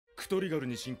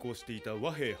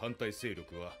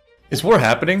Is war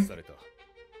happening?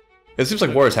 It seems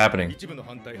like war is happening.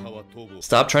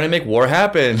 Stop trying to make war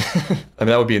happen! I mean,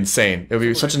 that would be insane. It would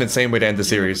be such an insane way to end the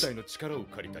series.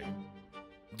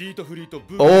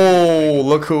 Oh,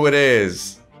 look who it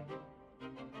is!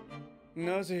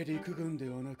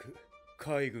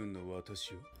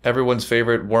 Everyone's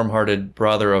favorite warm-hearted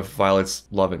brother of Violet's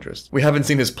love interest. We haven't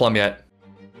seen his plum yet.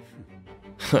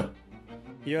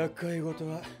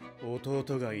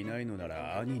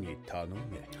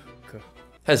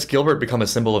 Has Gilbert become a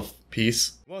symbol of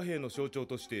peace?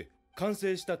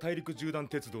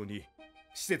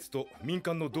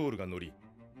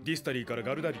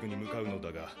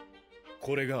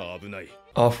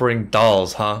 Offering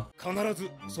dolls, huh?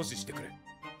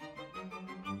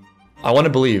 I want to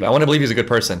believe. I want to believe he's a good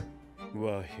person.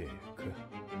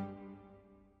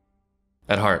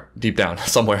 At heart, deep down,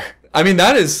 somewhere. I mean,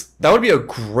 that would be a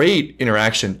great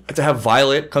interaction, to have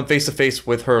Violet come face to face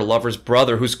with her lover's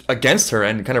brother who's against her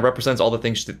and kind of represents all the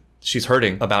things that she's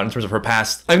hurting about in terms of her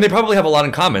past. I mean, they probably have a lot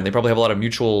in common. They probably have a lot of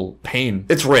mutual pain.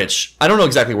 It's rich. I don't know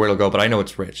exactly where it'll go, but I know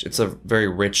it's rich. It's a very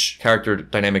rich character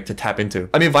dynamic to tap into.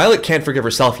 I mean, Violet can't forgive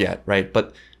herself yet, right?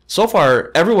 But so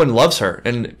far, everyone loves her,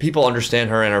 and people understand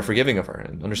her and are forgiving of her,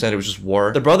 and understand it was just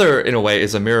war. The brother, in a way,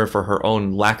 is a mirror for her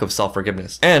own lack of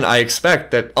self-forgiveness. And I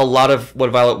expect that a lot of what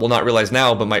Violet will not realize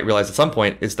now, but might realize at some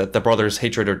point, is that the brother's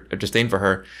hatred or disdain for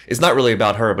her is not really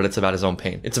about her, but it's about his own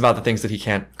pain. It's about the things that he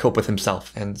can't cope with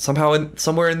himself. And somehow,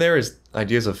 somewhere in there is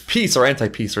ideas of peace or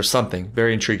anti-peace or something.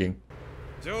 Very intriguing.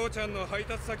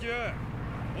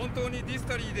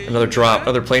 Another drop,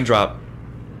 another plane drop.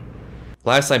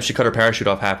 Last time she cut her parachute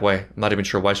off halfway. I'm not even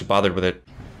sure why she bothered with it.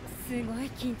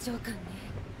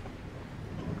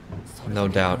 No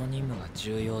doubt.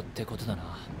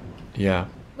 Yeah.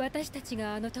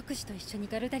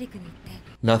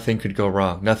 Nothing could go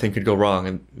wrong. Nothing could go wrong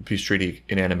in the peace treaty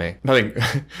in anime. I'm having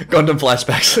Gundam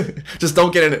flashbacks. Just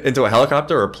don't get into a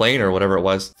helicopter or a plane or whatever it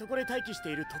was.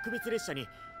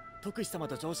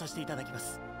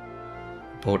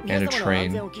 Boat and a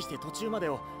train.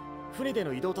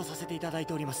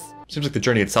 Seems like the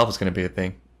journey itself is going to be a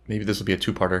thing. Maybe this will be a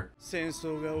two-parter. This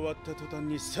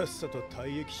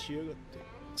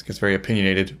gets very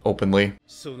opinionated, openly. I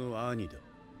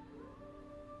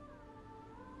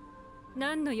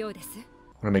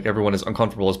want to make everyone as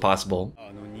uncomfortable as possible.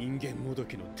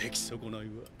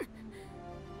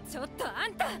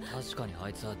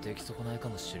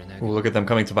 Ooh, look at them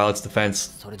coming to Violet's defense.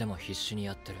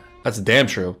 That's damn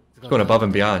true. He's going above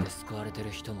and beyond.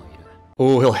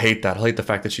 Oh, he'll hate that. He'll hate the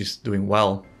fact that she's doing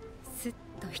well.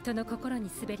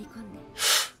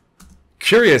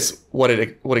 Curious what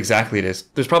exactly it is.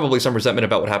 There's probably some resentment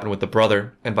about what happened with the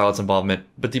brother and Violet's involvement,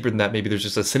 but deeper than that, maybe there's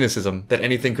just a cynicism that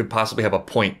anything could possibly have a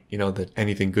point, you know, that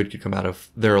anything good could come out of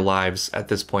their lives at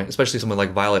this point, especially someone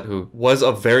like Violet, who was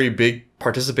a very big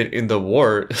participant in the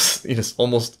war, you know,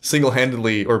 almost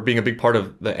single-handedly, or being a big part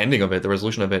of the ending of it, the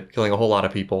resolution of it, killing a whole lot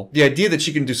of people. The idea that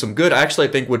she can do some good, actually,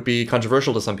 I think would be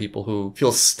controversial to some people who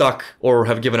feel stuck or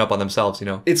have given up on themselves, you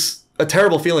know. It's a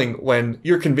terrible feeling when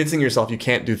you're convincing yourself you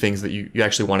can't do things that you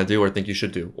actually want to do or think you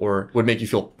should do or would make you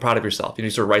feel proud of yourself. You know,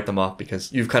 you sort of write them off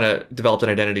because you've kind of developed an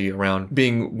identity around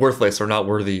being worthless or not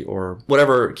worthy or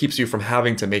whatever keeps you from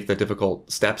having to make the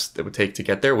difficult steps that would take to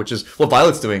get there, which is what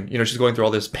Violet's doing. You know, she's going through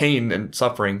all this pain and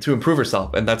suffering to improve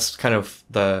herself, and that's kind of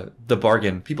the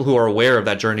bargain. People who are aware of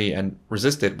that journey and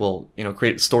resist it will, you know,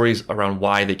 create stories around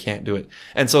why they can't do it.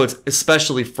 And so it's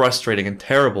especially frustrating and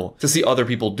terrible to see other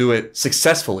people do it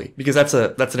successfully, because that's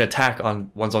an attack on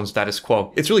one's own status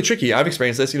quo. It's really tricky. I've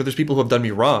experienced this. You know, there's people who have done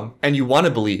me wrong, and you want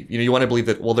to believe,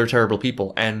 that, well, they're terrible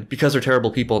people, and because they're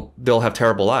terrible people, they'll have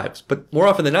terrible lives. But more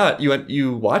often than not,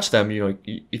 you watch them, you know,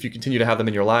 if you continue to have them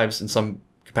in your lives in some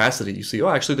capacity, you see, oh,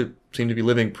 actually they seem to be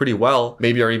living pretty well,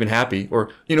 maybe are even happy, or,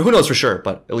 you know, who knows for sure,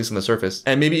 but at least on the surface,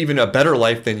 and maybe even a better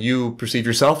life than you perceive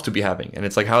yourself to be having. And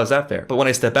it's like, how is that fair? But when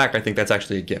I step back, I think that's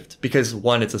actually a gift, because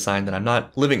one, it's a sign that I'm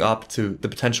not living up to the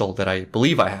potential that I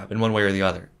believe I have in one way or the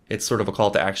other. It's sort of a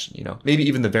call to action, you know. Maybe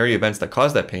even the very events that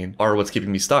cause that pain are what's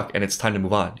keeping me stuck, and it's time to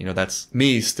move on. You know, that's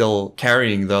me still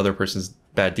carrying the other person's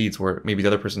bad deeds, where maybe the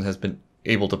other person has been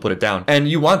able to put it down. And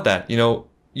you want that, you know.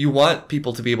 You want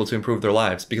people to be able to improve their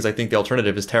lives, because I think the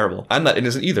alternative is terrible. I'm not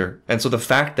innocent either. And so the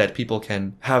fact that people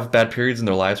can have bad periods in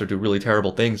their lives or do really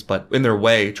terrible things, but in their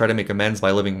way, try to make amends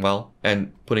by living well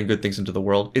and putting good things into the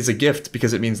world is a gift,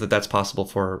 because it means that that's possible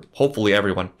for hopefully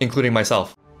everyone, including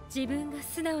myself.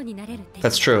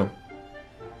 That's true.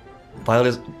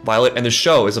 Violet and the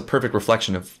show is a perfect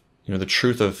reflection of, you know, the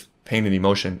truth of pain and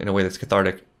emotion in a way that's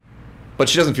cathartic. But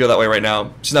she doesn't feel that way right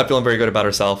now. She's not feeling very good about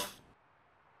herself.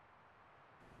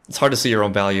 It's hard to see your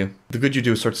own value. The good you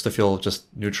do starts to feel just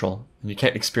neutral, and you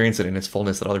can't experience it in its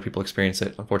fullness that other people experience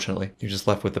it, unfortunately. You're just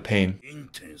left with the pain.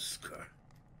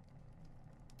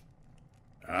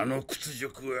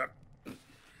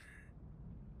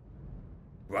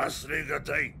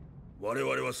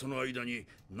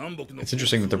 It's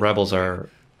interesting that the rebels are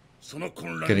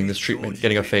getting this treatment,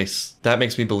 getting a face. That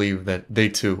makes me believe that they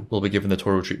too will be given the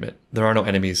Toru treatment. There are no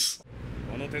enemies.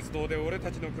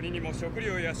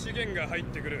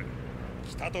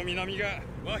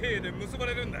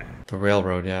 The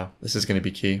railroad, yeah. This is going to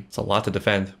be key. It's a lot to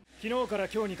defend.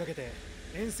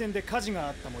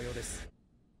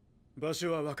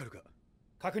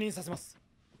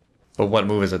 But what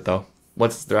move is it though?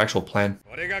 What's their actual plan?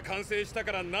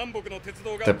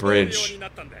 The bridge.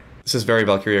 This is very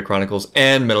Valkyria Chronicles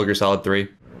and Metal Gear Solid 3.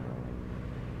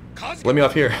 Let me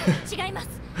off here.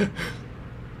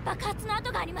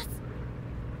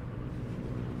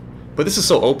 But this is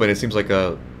so open, it seems like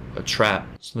a trap.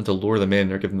 Something to lure them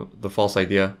in or give them the false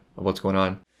idea of what's going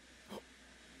on.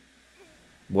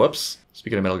 Whoops.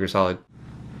 Speaking of Metal Gear Solid.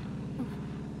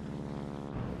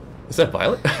 Is that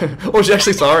Violet? Oh, she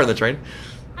actually saw her in the train?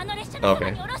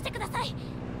 Okay.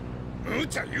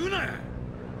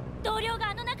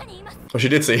 Oh, she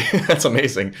did see. That's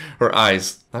amazing. Her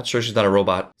eyes. Not sure she's not a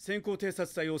robot.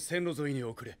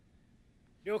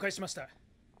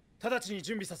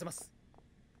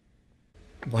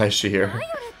 Why is she here?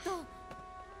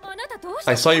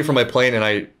 I saw you from my plane and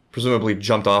I presumably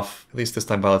jumped off. At least this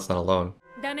time Violet's not alone.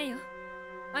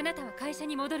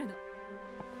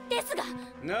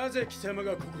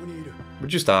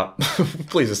 Would you stop?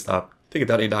 Please just stop. Take it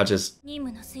down 8 notches.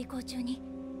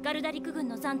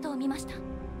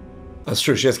 That's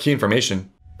true, she has key information.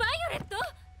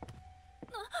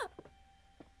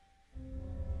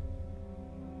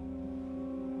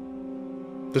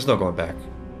 There's no going back.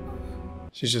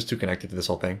 She's just too connected to this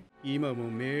whole thing. This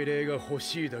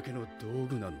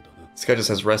guy just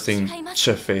has resting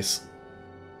chef face.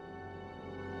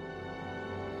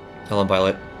 Tell him,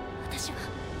 Violet.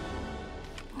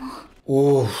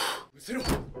 Ooh.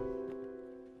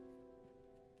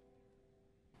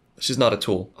 She's not a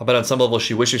tool. I bet on some level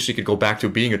she wishes she could go back to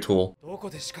being a tool. The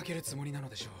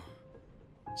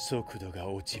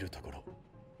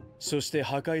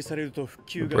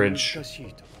bridge.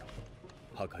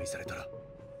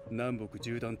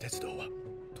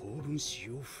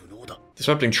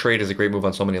 Disrupting trade is a great move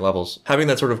on so many levels. Having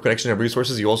that sort of connection of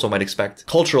resources, you also might expect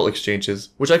cultural exchanges,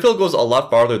 which I feel goes a lot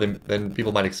farther than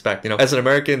people might expect. You know, as an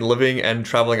American living and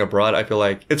traveling abroad, I feel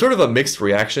like it's sort of a mixed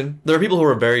reaction. There are people who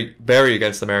are very, very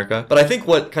against America, but I think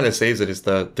what kind of saves it is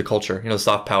the culture, you know,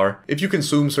 soft power. If you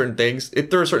consume certain things, if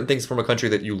there are certain things from a country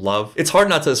that you love, it's hard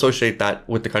not to associate that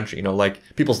with the country, you know, like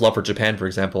people's love for Japan, for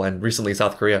example, and recently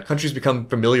South Korea. Countries become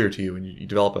familiar to you and you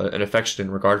develop an affection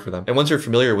and regard for them. And once you're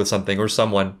familiar with something or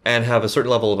someone and have a certain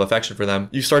level of affection for them,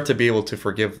 you start to be able to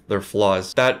forgive their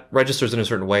flaws. That registers in a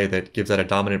certain way that gives that a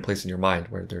dominant place in your mind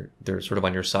where they're sort of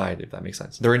on your side, if that makes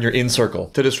sense. They're in your in circle.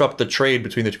 To disrupt the trade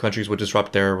between the two countries would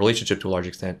disrupt their relationship to a large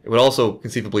extent. It would also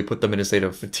conceivably put them in a state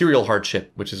of material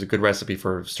hardship, which is a good recipe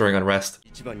for stirring unrest.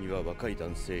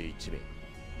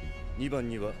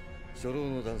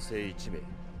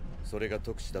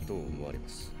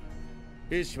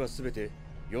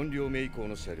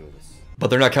 But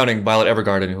they're not counting Violet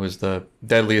Evergarden, who is the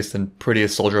deadliest and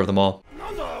prettiest soldier of them all.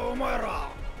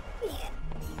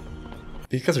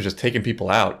 These guys are just taking people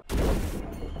out.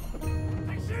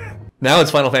 Now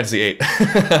it's Final Fantasy VIII.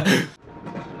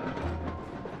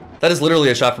 That is literally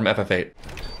a shot from FF8.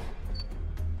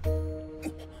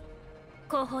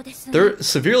 They're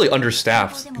severely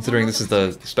understaffed, considering this is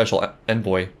the special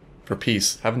envoy for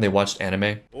peace. Haven't they watched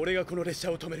anime?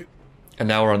 And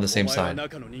now we're on the same side.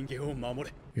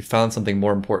 We found something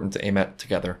more important to aim at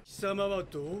together.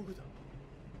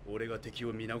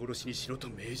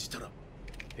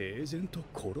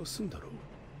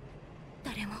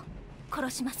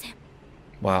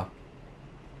 Wow.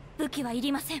 I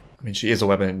mean, she is a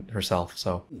weapon herself,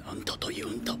 so.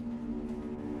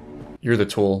 You're the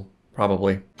tool,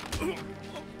 probably.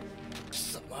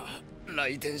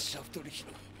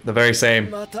 The very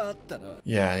same.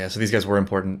 Yeah, so these guys were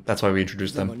important. That's why we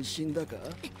introduced them.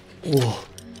 Ooh.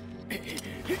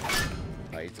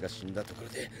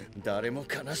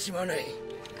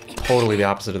 Totally the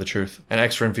opposite of the truth. And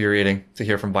extra infuriating to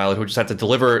hear from Violet, who just had to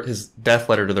deliver his death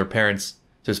letter to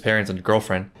his parents and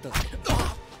girlfriend. Yeah,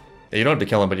 you don't have to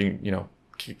kill him, but you know,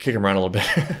 kick him around a little bit.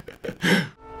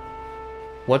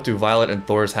 What do Violet and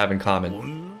Thors have in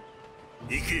common?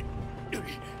 A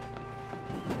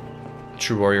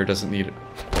true warrior doesn't need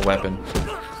a weapon.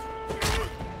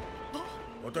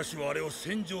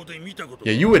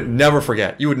 Yeah, you would never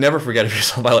forget. You would never forget if you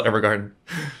saw Violet Evergarden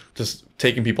just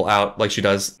taking people out like she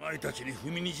does.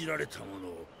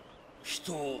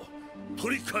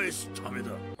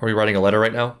 Are we writing a letter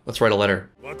right now? Let's write a letter.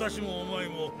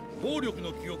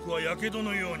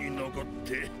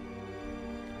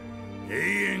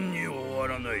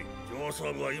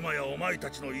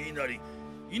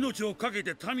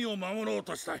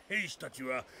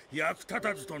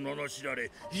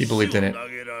 He believed in it.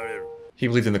 He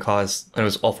believed in the cause, and it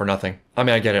was all for nothing. I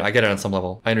mean, I get it. I get it on some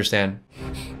level. I understand.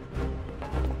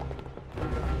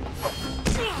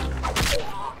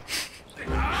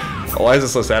 Oh, why is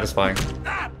this so satisfying?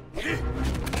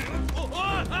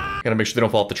 Gotta make sure they don't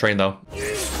fall off the train, though.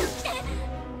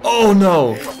 Oh,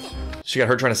 no! She got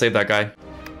hurt trying to save that guy.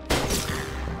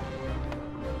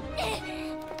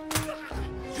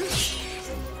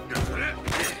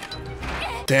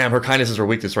 Damn, her kindness is her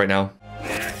weakness right now.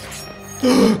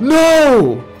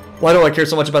 No! Why do I care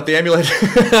so much about the amulet?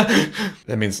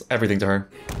 That means everything to her.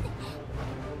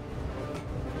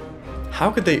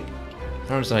 How could they...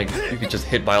 I don't understand how you could just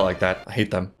hit Violet like that. I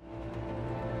hate them.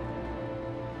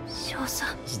 This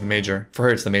is the major. For her,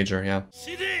 it's the major, yeah.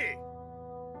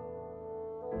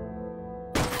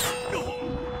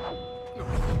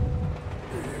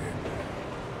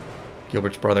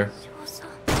 Gilbert's brother.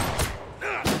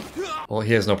 Well,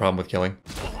 he has no problem with killing.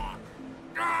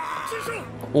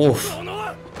 Oof.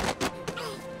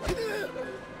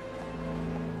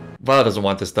 Violet doesn't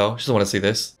want this, though. She doesn't want to see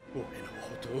this.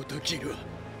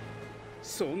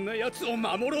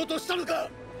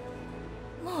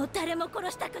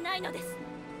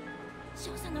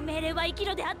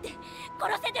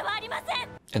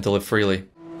 And to live freely.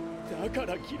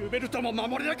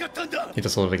 He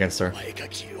just hold it against her.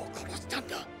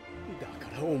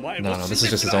 No, this is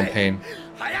just his own pain.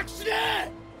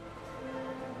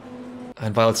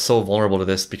 And Violet's so vulnerable to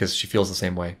this because she feels the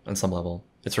same way on some level.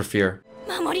 It's her fear.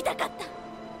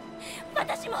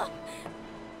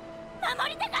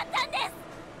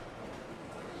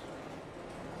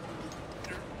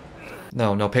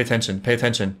 No, pay attention, pay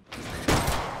attention.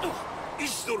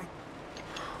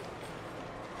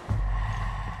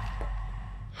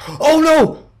 Oh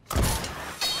no!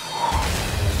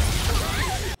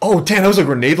 Oh damn, that was a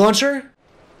grenade launcher?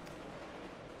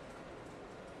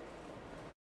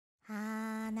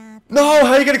 No,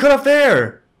 how are you gonna cut off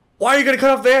there? Why are you gonna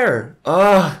cut off there?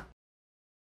 Oh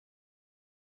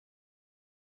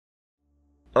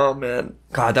man.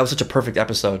 God, that was such a perfect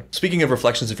episode. Speaking of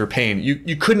reflections of your pain,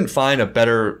 you couldn't find a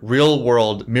better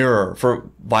real-world mirror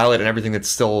for Violet and everything that's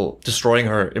still destroying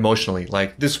her emotionally.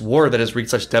 Like, this war that has wreaked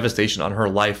such devastation on her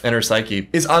life and her psyche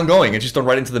is ongoing, and she's thrown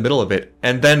right into the middle of it.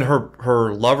 And then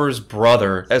her lover's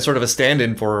brother, as sort of a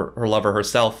stand-in for her lover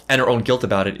herself, and her own guilt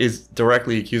about it, is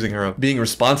directly accusing her of being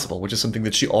responsible, which is something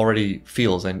that she already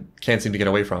feels and can't seem to get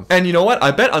away from. And you know what?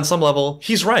 I bet on some level,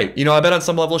 he's right. You know, I bet on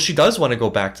some level she does want to go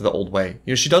back to the old way.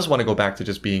 You know, she does want to go back to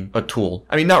just being a tool.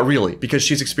 I mean, not really, because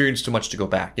she's experienced too much to go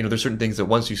back. You know, there's certain things that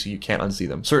once you see, you can't unsee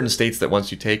them. Certain states that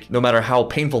once you take, no matter how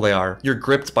painful they are, you're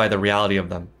gripped by the reality of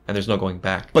them, and there's no going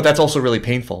back. But that's also really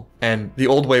painful. And the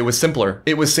old way was simpler.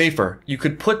 It was safer. You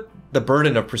could put the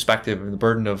burden of perspective and the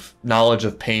burden of knowledge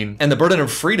of pain and the burden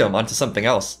of freedom onto something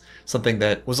else. Something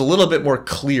that was a little bit more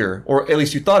clear, or at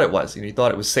least you thought it was. You know, you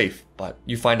thought it was safe, but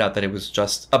you find out that it was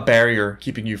just a barrier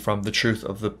keeping you from the truth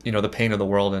of the, you know, the pain of the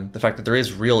world and the fact that there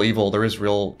is real evil, there is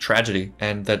real tragedy,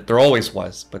 and that there always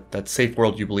was, but that safe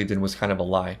world you believed in was kind of a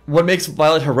lie. What makes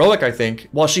Violet heroic, I think,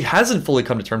 while she hasn't fully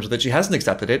come to terms with it, she hasn't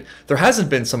accepted it, there hasn't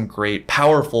been some great,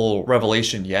 powerful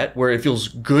revelation yet where it feels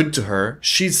good to her,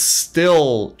 she's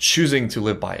still choosing to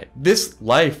live by it. This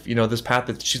life, you know, this path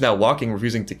that she's now walking,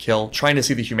 refusing to kill, trying to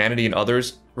see the humanity in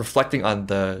others, reflecting on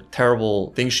the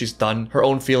terrible things she's done, her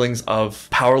own feelings of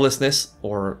powerlessness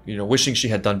or, you know, wishing she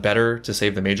had done better to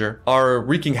save the Major, are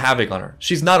wreaking havoc on her.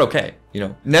 She's not okay, you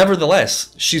know.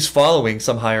 Nevertheless, she's following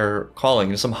some higher calling,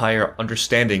 you know, some higher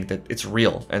understanding that it's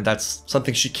real, and that's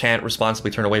something she can't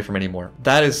responsibly turn away from anymore.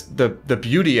 That is the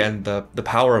beauty and the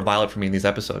power of Violet for me in these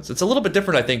episodes. It's a little bit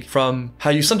different, I think, from how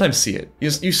you sometimes see it.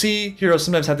 You see heroes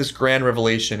sometimes have this grand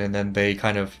revelation and then they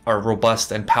kind of are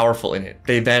robust and powerful in it.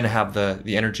 They then have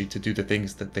the energy to do the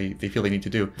things that they feel they need to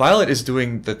do. Violet is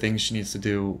doing the things she needs to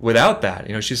do without that.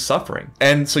 You know, she's suffering.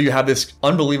 And so you have this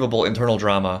unbelievable internal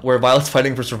drama where Violet's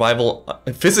fighting for survival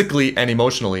physically and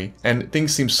emotionally, and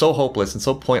things seem so hopeless and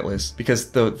so pointless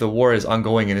because the war is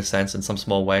ongoing in a sense, in some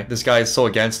small way. This guy is so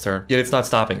against her, yet it's not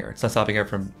stopping her. It's not stopping her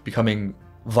from becoming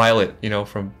Violet, you know,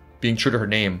 from being true to her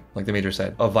name, like the Major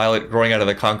said, of Violet growing out of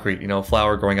the concrete, you know,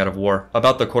 flower growing out of war,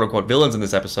 about the quote-unquote villains in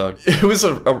this episode. It was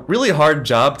a really hard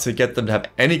job to get them to have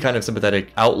any kind of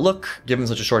sympathetic outlook given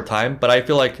such a short time, but I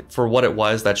feel like for what it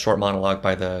was, that short monologue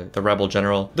by the rebel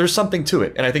general, there's something to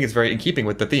it, and I think it's very in keeping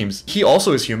with the themes. He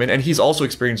also is human, and he's also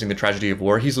experiencing the tragedy of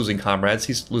war. He's losing comrades,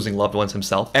 he's losing loved ones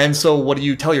himself, and so what do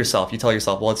you tell yourself? You tell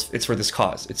yourself, well, it's for this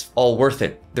cause. It's all worth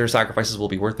it. Their sacrifices will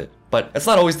be worth it. But that's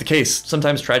not always the case.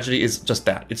 Sometimes tragedy is just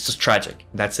that. It's just tragic.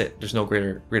 That's it. There's no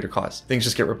greater cause. Things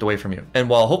just get ripped away from you. And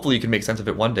while hopefully you can make sense of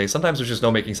it one day, sometimes there's just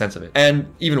no making sense of it.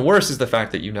 And even worse is the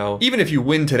fact that, you know, even if you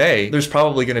win today, there's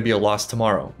probably going to be a loss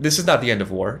tomorrow. This is not the end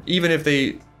of war. Even if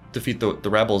they defeat the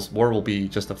rebels, war will be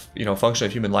just a, you know, function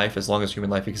of human life as long as human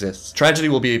life exists. Tragedy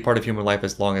will be a part of human life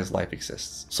as long as life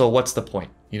exists. So what's the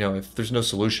point? You know, if there's no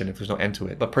solution, if there's no end to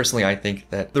it. But personally, I think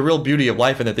that the real beauty of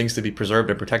life and the things to be preserved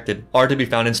and protected are to be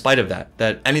found in spite of that.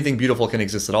 That anything beautiful can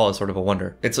exist at all is sort of a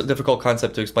wonder. It's a difficult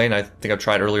concept to explain. I think I've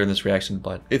tried earlier in this reaction,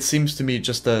 but it seems to me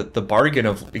just the bargain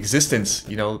of existence.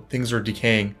 You know, things are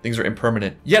decaying, things are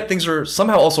impermanent, yet things are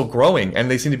somehow also growing,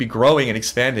 and they seem to be growing and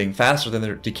expanding faster than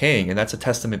they're decaying. And that's a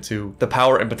testament to the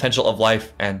power and potential of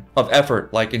life and of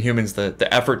effort, like in humans, the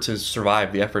effort to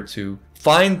survive, the effort to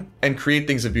find and create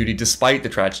things of beauty despite the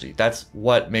tragedy. That's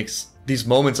what makes these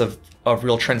moments of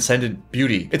real transcendent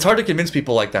beauty. It's hard to convince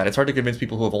people like that. It's hard to convince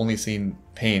people who have only seen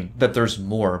pain that there's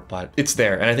more, but it's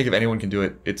there. And I think if anyone can do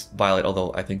it, it's Violet,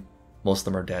 although I think most of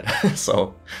them are dead.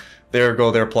 So there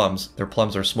go their plums. Their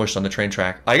plums are smushed on the train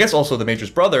track. I guess also the Major's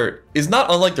brother is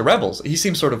not unlike the rebels. He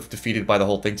seems sort of defeated by the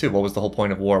whole thing too. What was the whole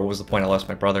point of war? What was the point? I lost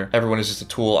my brother. Everyone is just a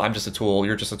tool. I'm just a tool.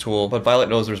 You're just a tool. But Violet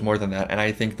knows there's more than that. And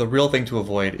I think the real thing to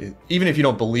avoid, is, even if you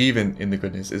don't believe in the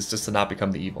goodness, is just to not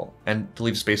become the evil and to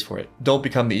leave space for it. Don't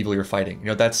become the evil you're fighting. You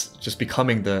know, that's just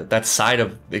becoming that side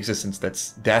of existence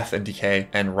that's death and decay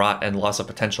and rot and loss of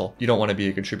potential. You don't want to be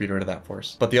a contributor to that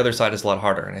force. But the other side is a lot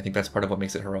harder. And I think that's part of what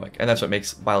makes it heroic. And that's what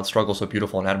makes Violet's struggle so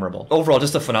beautiful and admirable. Overall,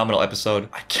 just a phenomenal episode.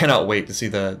 I cannot wait to see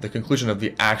the conclusion of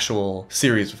the actual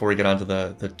series before we get on to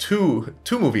the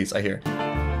two movies, I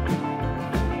hear.